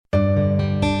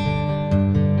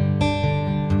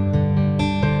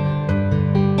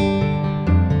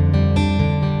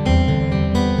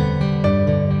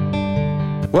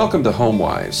Welcome to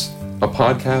HomeWise, a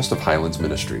podcast of Highlands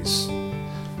Ministries.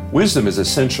 Wisdom is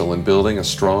essential in building a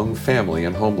strong family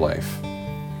and home life.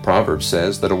 Proverbs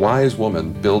says that a wise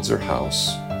woman builds her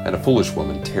house, and a foolish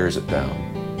woman tears it down.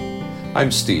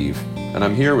 I'm Steve, and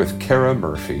I'm here with Kara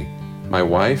Murphy, my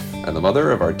wife and the mother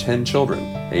of our 10 children,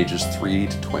 ages 3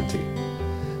 to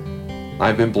 20.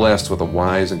 I've been blessed with a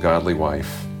wise and godly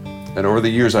wife, and over the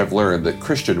years I've learned that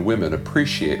Christian women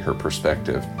appreciate her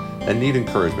perspective and need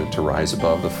encouragement to rise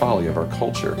above the folly of our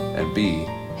culture and be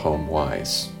home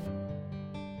wise.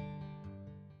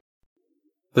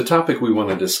 The topic we want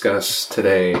to discuss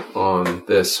today on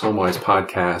this HomeWise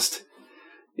podcast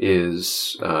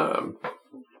is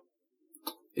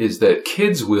that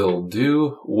kids will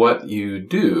do what you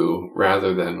do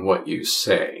rather than what you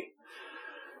say.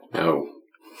 Now,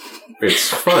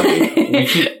 it's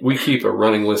funny. We keep a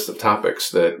running list of topics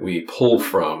that we pull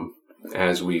from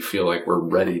as we feel like we're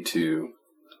ready to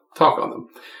talk on them.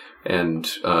 And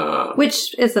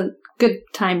which is a good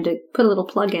time to put a little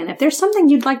plug in. If there's something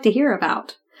you'd like to hear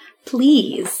about,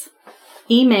 please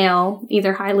email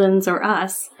either Highlands or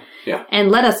us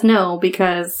and let us know,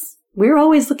 because we're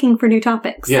always looking for new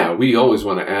topics. Yeah, we always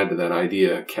want to add to that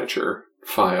idea catcher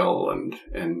file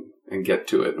and get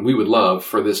to it. And we would love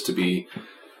for this to be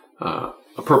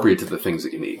appropriate to the things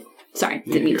that you need. Sorry,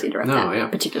 didn't mean to interrupt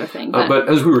that particular thing. But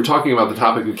as we were talking about the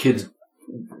topic of kids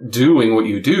doing what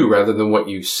you do rather than what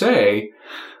you say,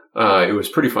 it was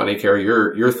pretty funny, Carrie.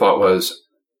 Your thought was,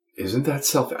 isn't that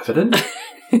self-evident?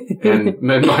 And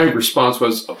my response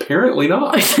was, apparently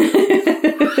not.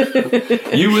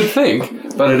 You would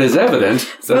think, but it is evident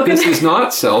that this is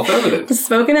not self-evident.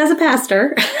 Spoken as a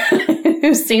pastor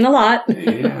who's seen a lot.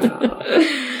 Yeah.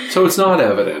 So it's not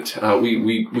evident.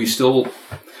 We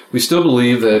still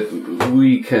believe that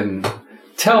we can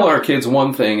tell our kids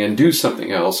one thing and do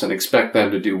something else and expect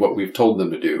them to do what we've told them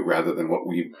to do rather than what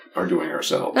we are doing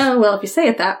ourselves. Oh, well, if you say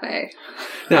it that way.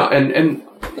 Now, and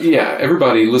yeah,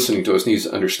 everybody listening to us needs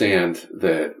to understand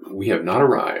that we have not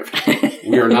arrived.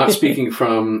 We are not speaking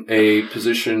from a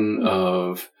position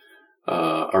of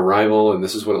arrival, and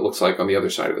this is what it looks like on the other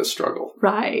side of this struggle.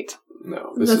 Right.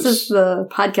 No, this is the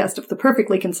podcast of the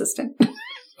perfectly consistent.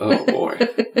 Oh, boy.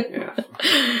 Yeah.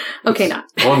 Okay, not.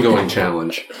 Ongoing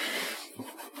challenge.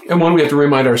 And one we have to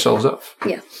remind ourselves of.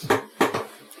 Yeah.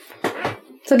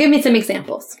 So give me some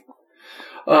examples.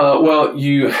 Well,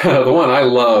 the one I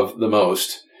love the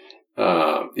most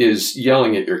is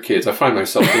yelling at your kids. I find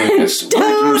myself doing this.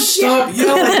 Don't stop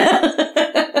yelling.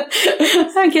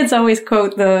 Our kids always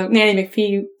quote the Nanny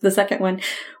McPhee, the second one.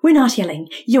 We're not yelling.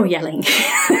 You're yelling.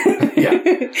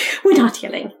 Yeah. We're not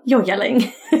yelling. You're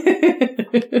yelling.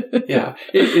 Yeah.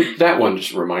 That one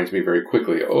just reminds me very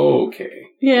quickly. Okay.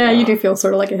 Yeah, you do feel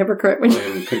sort of like a hypocrite when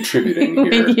I'm contributing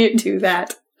here. when you do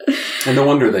that. And no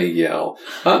wonder they yell.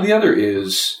 The other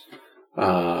is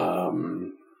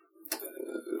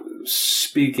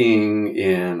speaking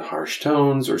in harsh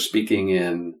tones or speaking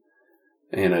in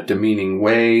a demeaning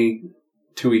way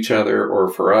to each other, or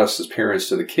for us as parents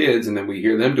to the kids, and then we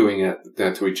hear them doing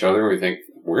that to each other, and we think,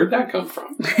 where'd that come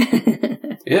from?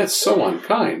 Yeah, it's so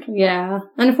unkind. Yeah.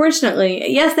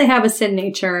 Unfortunately, yes, they have a sin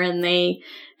nature, and they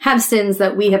have sins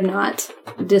that we have not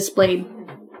displayed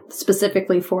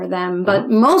specifically for them. But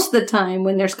most of the time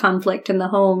when there's conflict in the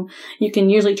home, you can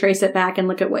usually trace it back and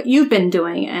look at what you've been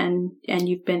doing, and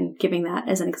you've been giving that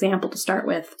as an example to start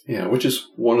with. Yeah, which is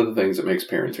one of the things that makes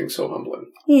parenting so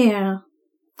humbling. Yeah.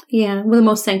 Yeah. Well, the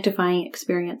most sanctifying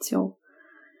experience, that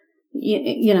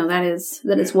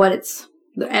is what it's,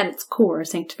 at its core,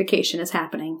 sanctification is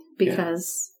happening,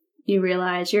 because you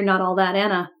realize you're not all that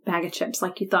and a bag of chips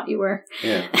like you thought you were.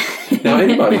 Yeah. Now,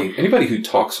 anybody who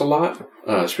talks a lot,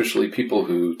 especially people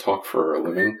who talk for a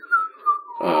living,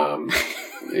 I'm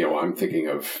thinking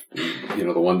of,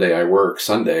 the one day I work,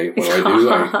 Sunday, what do?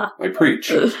 I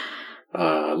preach,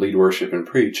 lead worship and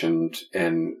preach. And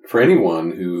for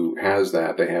anyone who has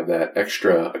that, they have that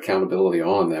extra accountability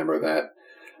on them, or that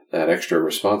extra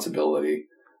responsibility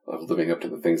of living up to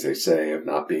the things they say, of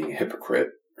not being a hypocrite,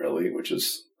 really, which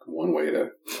is one way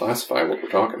to classify what we're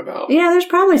talking about. Yeah, there's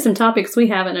probably some topics we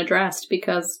haven't addressed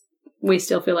because we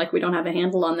still feel like we don't have a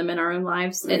handle on them in our own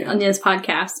lives on this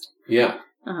podcast. Yeah.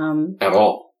 At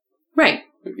all. Right.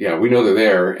 Yeah, we know they're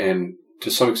there, and to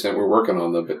some extent we're working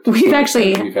on them, but we've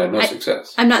had no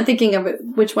success. I'm not thinking of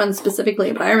which one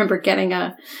specifically, but I remember getting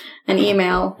an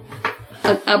email,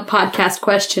 a podcast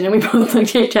question, and we both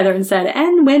looked at each other and said,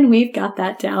 and when we've got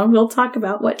that down, we'll talk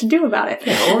about what to do about it.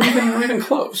 Yeah, or even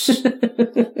close.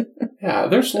 Yeah,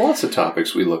 there's lots of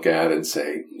topics we look at and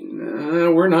say, nah,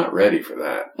 we're not ready for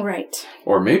that. Right.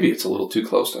 Or maybe it's a little too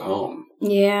close to home.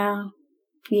 Yeah.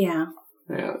 Yeah.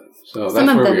 Yeah. So that's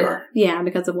where we are. Yeah,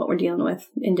 because of what we're dealing with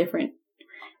in different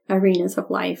arenas of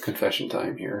life. Confession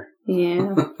time here.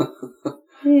 Yeah.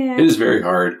 Yeah. It is very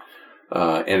hard.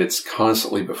 And it's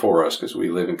constantly before us because we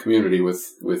live in community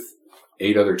with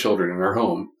 8 other children in our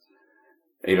home,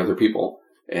 8 other people.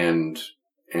 And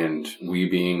we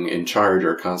being in charge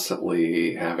are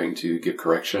constantly having to give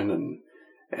correction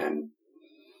and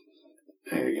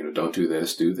don't do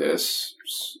this, do this,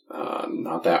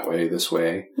 not that way, this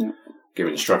way. Yeah. Give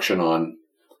instruction on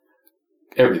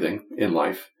everything in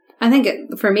life. I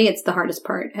think for me, it's the hardest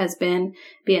part has been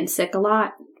being sick a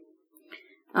lot.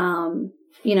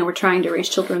 We're trying to raise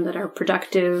children that are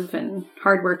productive and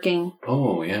hardworking.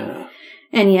 Oh, yeah.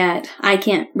 And yet I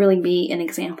can't really be an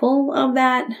example of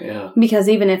that. Yeah. Because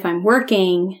even if I'm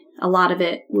working, a lot of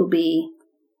it will be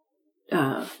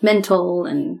mental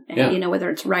and whether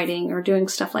it's writing or doing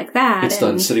stuff like that. It's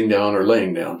done sitting down or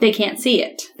laying down. They can't see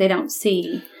it. They don't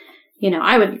see,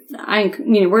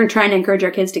 we're trying to encourage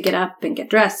our kids to get up and get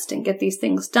dressed and get these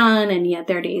things done. And yet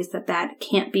there are days that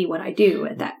can't be what I do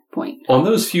at that point. On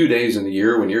those few days in the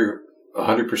year when you're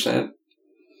 100%,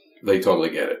 they totally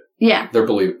get it. Yeah.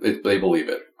 They believe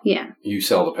it. Yeah. You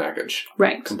sell the package.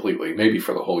 Right. Completely. Maybe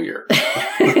for the whole year.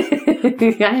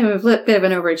 I am a bit of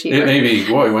an overachiever. It may be,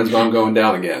 boy, when's mom going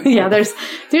down again? Yeah, there's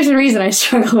a reason I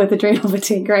struggle with adrenal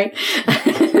fatigue, right?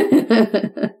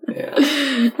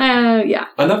 Yeah. Yeah.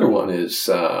 Another one is,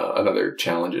 another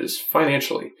challenge is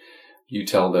financially. You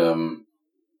tell them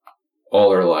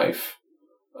all their life,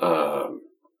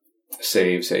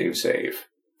 save, save, save.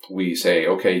 We say,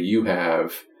 okay, you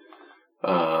have,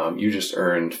 you just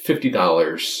earned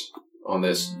 $50 on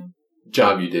this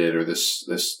job you did or this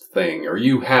thing, or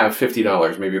you have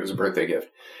 $50, maybe it was a birthday gift.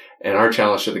 And our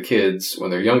challenge to the kids when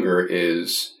they're younger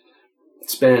is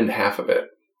spend half of it.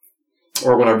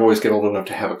 Or when our boys get old enough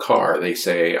to have a car, they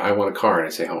say, I want a car. And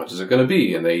I say, how much is it going to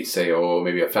be? And they say, oh,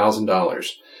 maybe $1,000.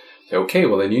 Say, okay,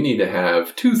 well then you need to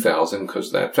have $2,000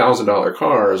 because that $1,000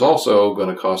 car is also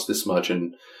going to cost this much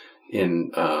in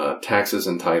taxes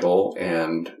and title,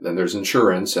 and then there's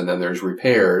insurance, and then there's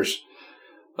repairs.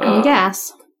 And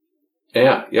gas.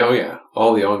 Yeah. Oh, yeah.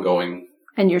 All the ongoing.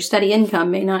 And your steady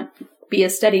income may not be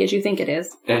as steady as you think it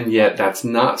is. And yet that's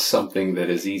not something that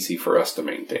is easy for us to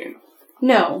maintain.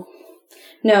 No.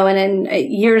 And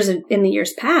in the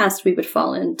years past, we would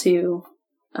fall into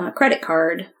credit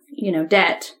card,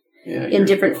 debt in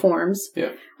different forms.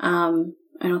 Yeah. I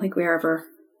don't think we were ever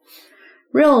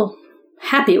real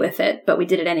happy with it, but we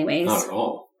did it anyways. Not at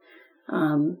all.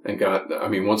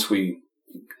 Once we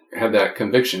had that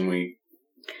conviction, we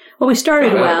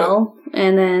started well,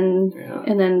 and then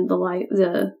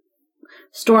the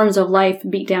storms of life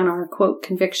beat down our quote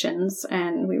convictions,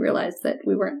 and we realized that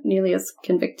we weren't nearly as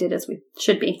convicted as we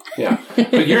should be. Yeah,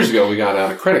 but years ago we got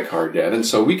out of credit card debt, and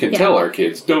so we can tell our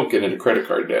kids don't get into credit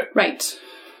card debt. Right.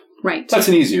 That's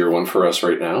an easier one for us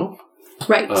right now.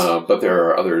 Right. But there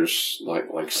are others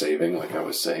like saving, like I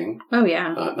was saying. Oh,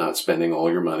 yeah. Not spending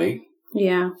all your money.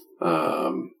 Yeah.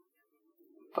 So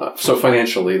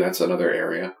financially, that's another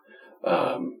area.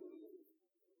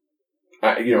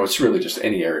 It's really just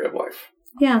any area of life.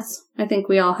 Yes. I think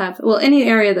we all have, any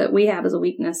area that we have as a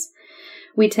weakness,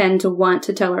 we tend to want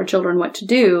to tell our children what to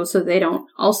do so they don't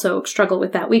also struggle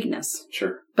with that weakness.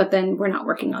 Sure. But then we're not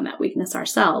working on that weakness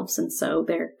ourselves, and so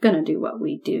they're going to do what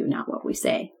we do, not what we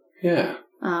say. Yeah.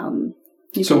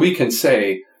 We can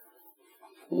say,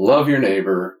 love your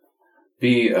neighbor,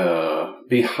 be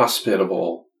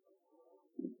hospitable,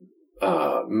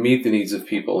 meet the needs of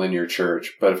people in your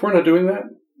church. But if we're not doing that,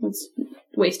 it's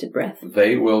wasted breath.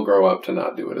 They will grow up to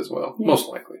not do it as well, most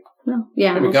likely. No,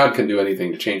 yeah. God can do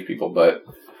anything to change people, but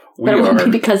it won't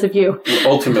be because of you.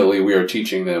 Ultimately, we are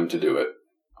teaching them to do it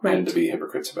and to be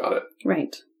hypocrites about it.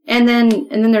 Right. And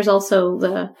then there's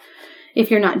also if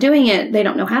you're not doing it, they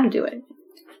don't know how to do it.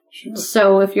 Sure.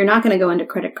 So if you're not going to go into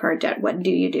credit card debt, what do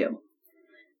you do?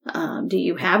 Do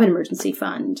you have an emergency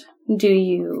fund? Do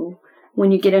you,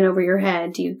 when you get in over your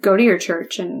head, do you go to your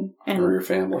church and or your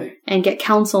family and get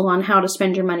counsel on how to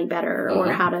spend your money better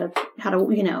or how to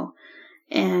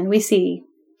and we see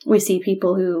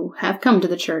people who have come to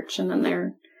the church and then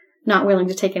they're not willing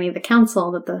to take any of the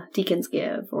counsel that the deacons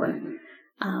give or,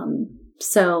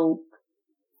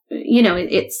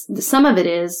 it's some of it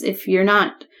is if you're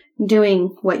not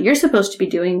doing what you're supposed to be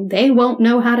doing, they won't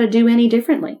know how to do any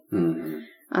differently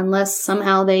unless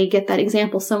somehow they get that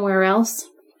example somewhere else.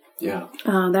 Yeah.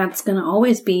 That's going to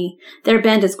always be, their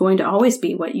bent is going to always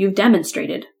be what you've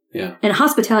demonstrated. Yeah. And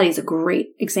hospitality is a great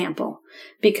example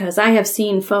because I have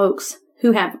seen folks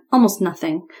who have almost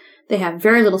nothing They have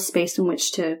very little space in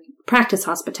which to practice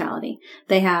hospitality.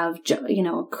 They have,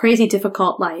 a crazy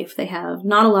difficult life. They have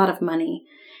not a lot of money,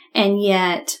 and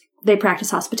yet they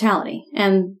practice hospitality.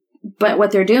 But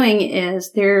what they're doing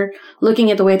is they're looking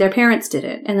at the way their parents did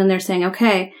it. And then they're saying,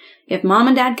 okay, if mom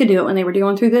and dad could do it when they were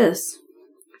going through this,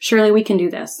 surely we can do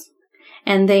this.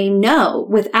 And they know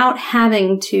without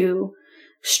having to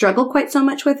struggle quite so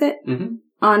much with it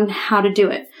on how to do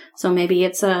it. So maybe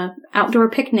it's a outdoor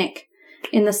picnic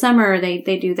in the summer.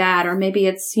 They do that. Or maybe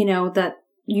it's, that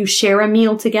you share a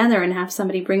meal together and have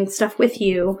somebody bring stuff with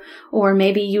you. Or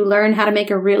maybe you learn how to make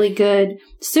a really good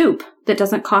soup that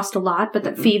doesn't cost a lot, but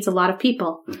that feeds a lot of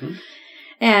people.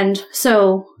 And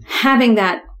so having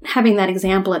that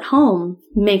example at home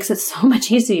makes it so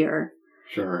much easier.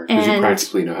 Sure, because you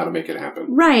practically know how to make it happen.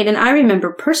 Right, and I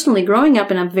remember personally growing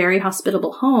up in a very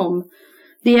hospitable home,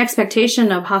 the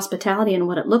expectation of hospitality and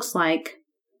what it looks like,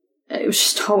 it was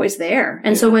just always there.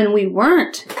 And so when we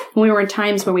were in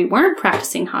times where we weren't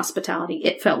practicing hospitality,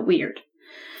 it felt weird.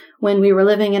 When we were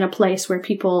living in a place where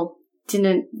people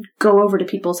didn't go over to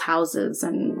people's houses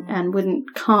and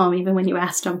wouldn't come even when you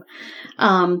asked them,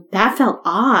 that felt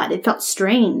odd. It felt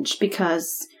strange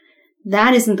because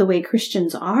that isn't the way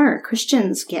Christians are.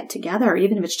 Christians get together,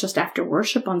 even if it's just after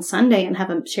worship on Sunday,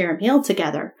 and share a meal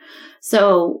together.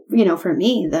 So, for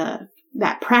me,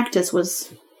 that practice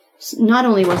was, not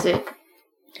only was it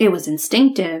was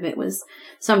instinctive, it was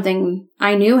something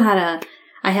I knew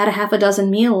I had a half a dozen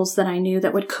meals that I knew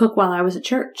that would cook while I was at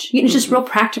church. Just real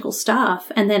practical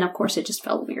stuff. And then, of course, it just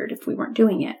felt weird if we weren't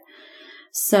doing it.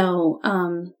 So,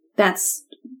 that's,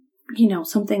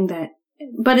 something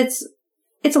but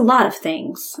it's a lot of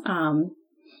things.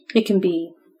 It can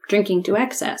be drinking to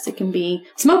excess. It can be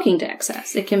smoking to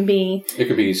excess. It could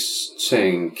be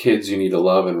saying, kids, you need to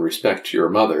love and respect your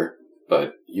mother,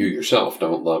 but you yourself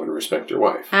don't love and respect your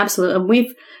wife.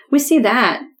 Absolutely. We see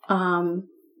that,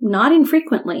 not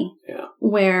infrequently. Yeah.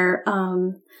 Where,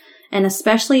 and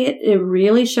especially it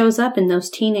really shows up in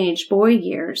those teenage boy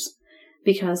years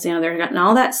because, they're getting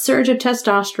all that surge of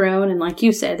testosterone. And like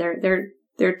you said,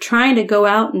 they're trying to go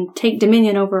out and take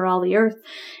dominion over all the earth.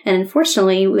 And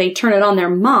unfortunately, they turn it on their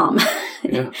mom.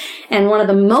 Yeah. And one of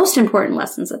the most important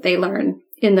lessons that they learn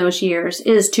in those years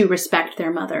is to respect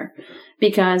their mother.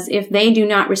 Because if they do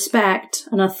not respect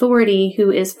an authority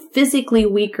who is physically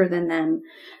weaker than them,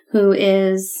 who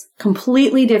is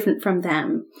completely different from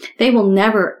them, they will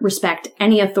never respect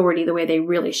any authority the way they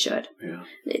really should. Yeah.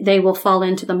 They will fall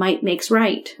into the might makes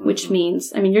right, which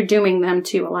means, you're dooming them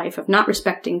to a life of not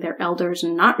respecting their elders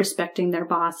and not respecting their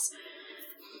boss,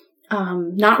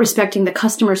 not respecting the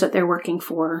customers that they're working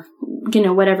for,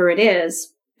 whatever it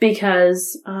is,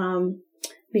 because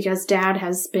dad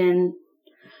has been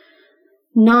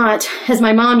not, as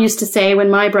my mom used to say when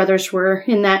my brothers were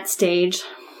in that stage,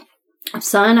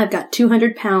 son, I've got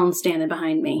 200 pounds standing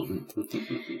behind me.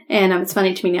 And it's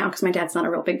funny to me now because my dad's not a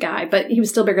real big guy, but he was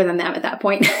still bigger than that at that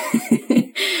point.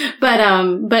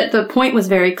 But the point was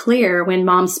very clear. When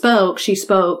mom spoke, she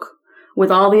spoke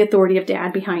with all the authority of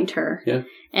dad behind her. Yeah.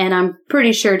 And I'm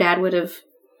pretty sure dad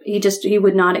he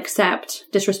would not accept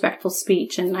disrespectful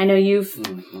speech. And I know you've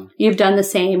done the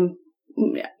same,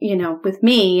 with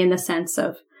me in the sense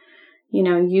of,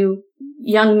 you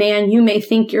young man, you may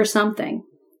think you're something.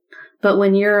 But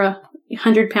when your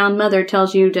 100-pound mother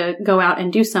tells you to go out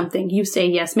and do something, you say,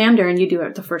 yes, ma'am, dear, and you do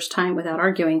it the first time without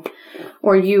arguing.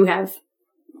 Or you have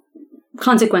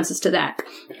consequences to that.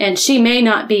 And she may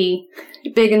not be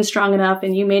big and strong enough,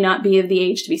 and you may not be of the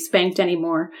age to be spanked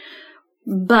anymore.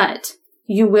 But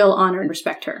you will honor and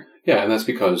respect her. Yeah, and that's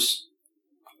because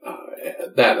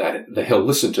that he'll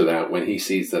listen to that when he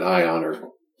sees that I honor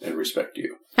and respect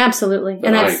you. Absolutely.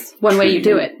 And that's one way you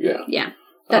do it. Yeah. Yeah,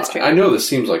 that's true. I know this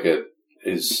seems like it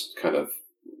is kind of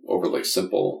overly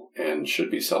simple and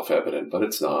should be self-evident, but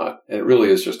it's not. And it really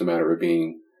is just a matter of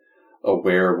being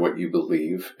aware of what you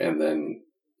believe and then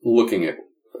looking at,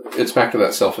 it's back to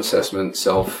that self-assessment,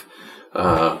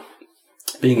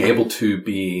 being able to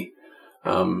be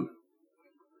a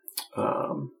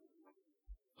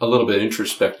little bit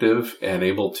introspective and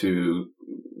able to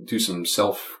do some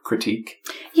self-critique.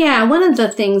 Yeah, one of the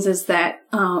things is that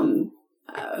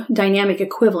dynamic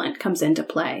equivalent comes into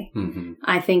play. Mm-hmm.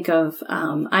 I think of,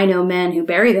 I know men who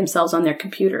bury themselves on their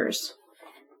computers,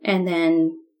 and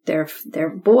then their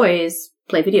boys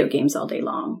play video games all day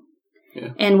long. Yeah.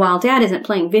 And while dad isn't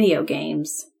playing video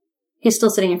games, he's still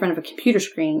sitting in front of a computer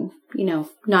screen,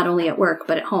 not only at work,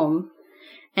 but at home.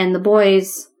 And the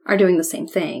boys are doing the same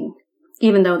thing,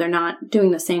 even though they're not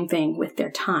doing the same thing with their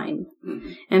time.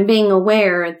 Mm-hmm. And being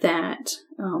aware that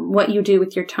what you do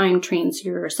with your time trains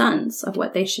your sons of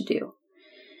what they should do.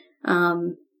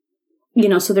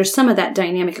 so there's some of that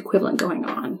dynamic equivalent going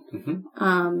on. Mm-hmm.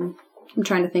 I'm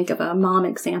trying to think of a mom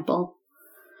example.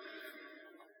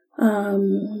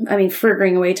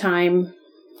 Frittering away time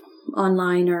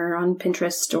online or on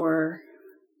Pinterest, or,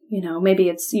 maybe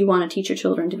it's you want to teach your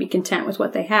children to be content with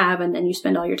what they have, and then you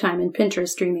spend all your time in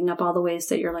Pinterest dreaming up all the ways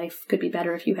that your life could be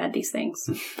better if you had these things.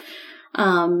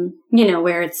 Where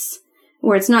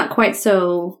it's not quite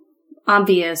so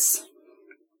obvious.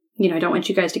 I don't want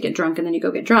you guys to get drunk and then you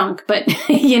go get drunk, but,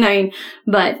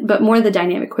 but more the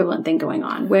dynamic equivalent thing going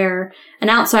on, where an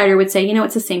outsider would say,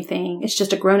 it's the same thing. It's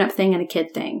just a grown-up thing and a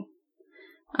kid thing.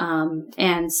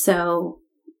 And so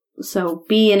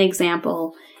be an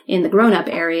example in the grown-up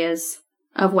areas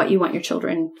of what you want your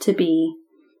children to be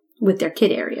with their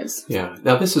kid areas. Yeah.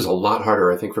 Now, this is a lot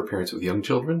harder, I think, for parents with young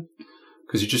children,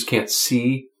 because you just can't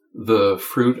see the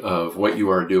fruit of what you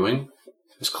are doing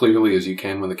as clearly as you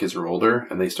can when the kids are older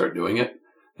and they start doing it.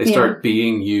 They start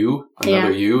being you,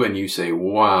 another you, and you say,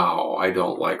 wow, I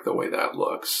don't like the way that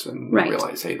looks. And you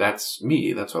realize, hey, that's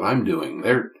me. That's what I'm doing.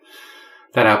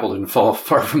 That apple didn't fall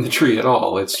far from the tree at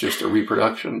all. It's just a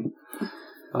reproduction.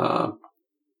 So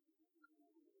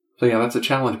yeah, that's a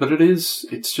challenge, but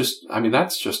that's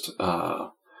just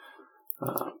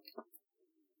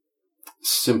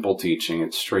simple teaching.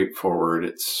 It's straightforward.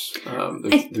 It's,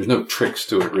 there's no tricks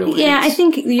to it really. Yeah. I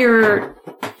think we're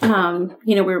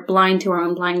blind to our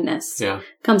own blindness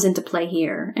comes into play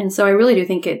here. And so I really do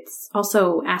think it's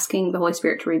also asking the Holy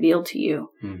Spirit to reveal to you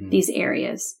these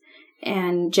areas,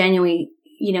 and genuinely,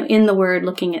 in the Word,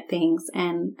 looking at things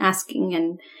and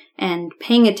asking and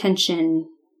paying attention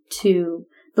to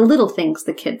the little things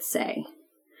the kids say.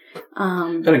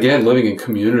 And again, living in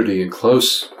community and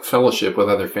close fellowship with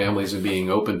other families and being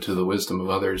open to the wisdom of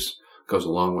others goes a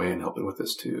long way in helping with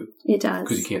this too. It does.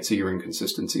 Because you can't see your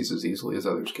inconsistencies as easily as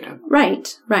others can.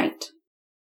 Right.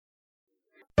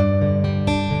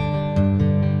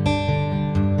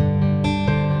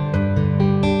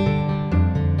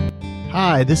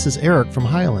 Hi, this is Eric from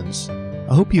Highlands.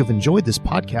 I hope you have enjoyed this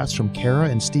podcast from Kara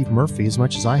and Steve Murphy as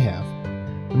much as I have.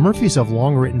 The Murphys have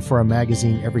long written for our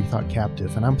magazine, Every Thought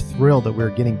Captive, and I'm thrilled that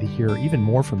we're getting to hear even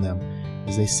more from them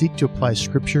as they seek to apply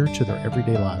Scripture to their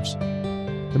everyday lives.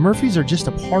 The Murphys are just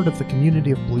a part of the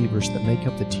community of believers that make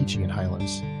up the teaching at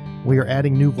Highlands. We are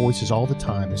adding new voices all the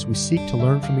time as we seek to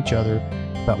learn from each other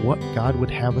about what God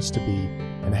would have us to be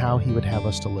and how He would have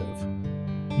us to live.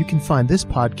 You can find this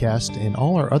podcast and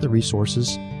all our other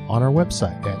resources on our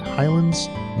website at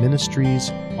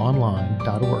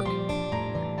highlandsministriesonline.org.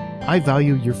 I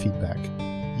value your feedback.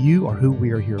 You are who we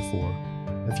are here for.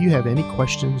 If you have any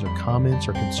questions or comments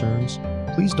or concerns,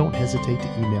 please don't hesitate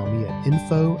to email me at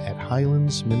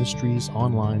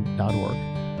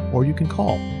info@highlandsministriesonline.org, or you can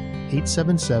call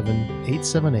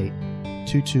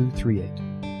 877-878-2238.